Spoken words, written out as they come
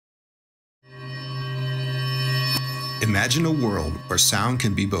Imagine a world where sound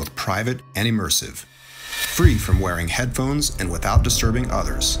can be both private and immersive, free from wearing headphones and without disturbing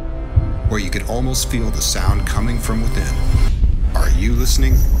others, where you can almost feel the sound coming from within. Are you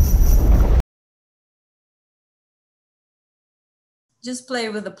listening? Just play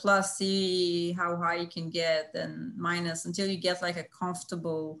with the plus, see how high you can get, and minus until you get like a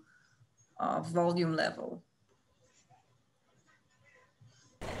comfortable volume level.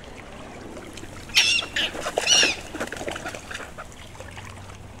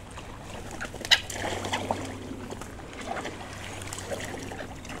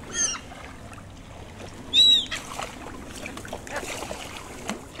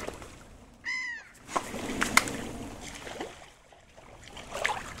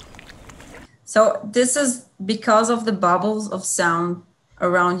 So this is because of the bubbles of sound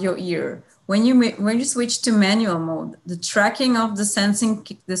around your ear. When you switch to manual mode, the tracking of the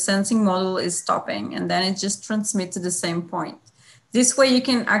sensing model is stopping, and then it just transmits to the same point. This way you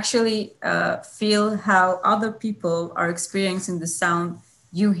can actually feel how other people are experiencing the sound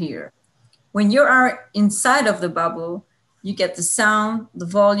you hear. When you are inside of the bubble, you get the sound, the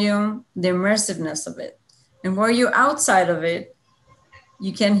volume, the immersiveness of it. And where you're outside of it,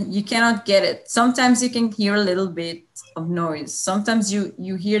 you cannot get it. Sometimes you can hear a little bit of noise. Sometimes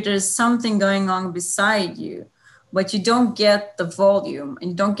you hear there's something going on beside you, but you don't get the volume and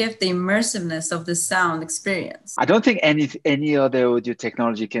you don't get the immersiveness of the sound experience. I don't think any other audio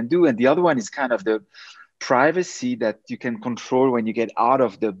technology can do. And the other one is kind of the privacy that you can control when you get out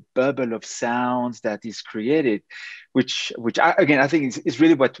of the bubble of sounds that is created, which I think is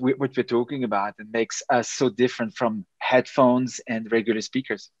really what we're talking about and makes us so different from headphones and regular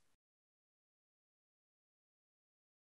speakers.